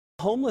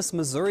A homeless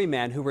Missouri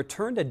man who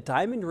returned a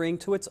diamond ring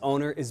to its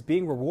owner is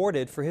being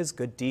rewarded for his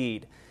good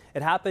deed.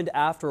 It happened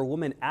after a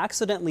woman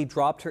accidentally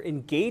dropped her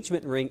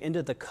engagement ring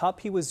into the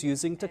cup he was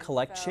using to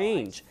collect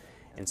change.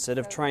 Instead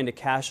of trying to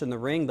cash in the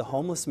ring, the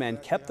homeless man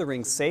kept the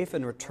ring safe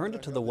and returned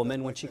it to the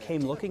woman when she came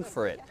looking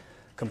for it.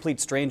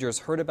 Complete strangers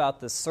heard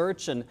about this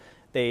search and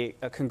they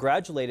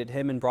congratulated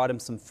him and brought him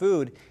some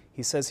food.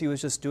 He says he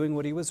was just doing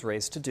what he was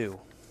raised to do.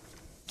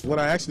 What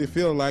I actually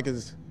feel like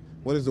is,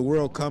 what does the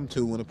world come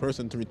to when a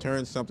person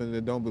returns something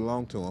that don't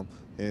belong to them,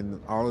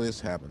 and all of this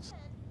happens?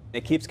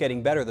 It keeps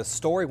getting better. The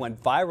story went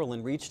viral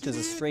and reached his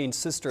estranged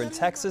sister in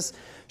Texas.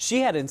 She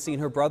hadn't seen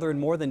her brother in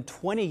more than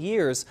 20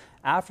 years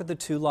after the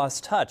two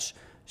lost touch.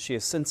 She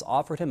has since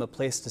offered him a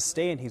place to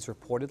stay, and he's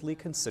reportedly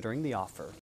considering the offer.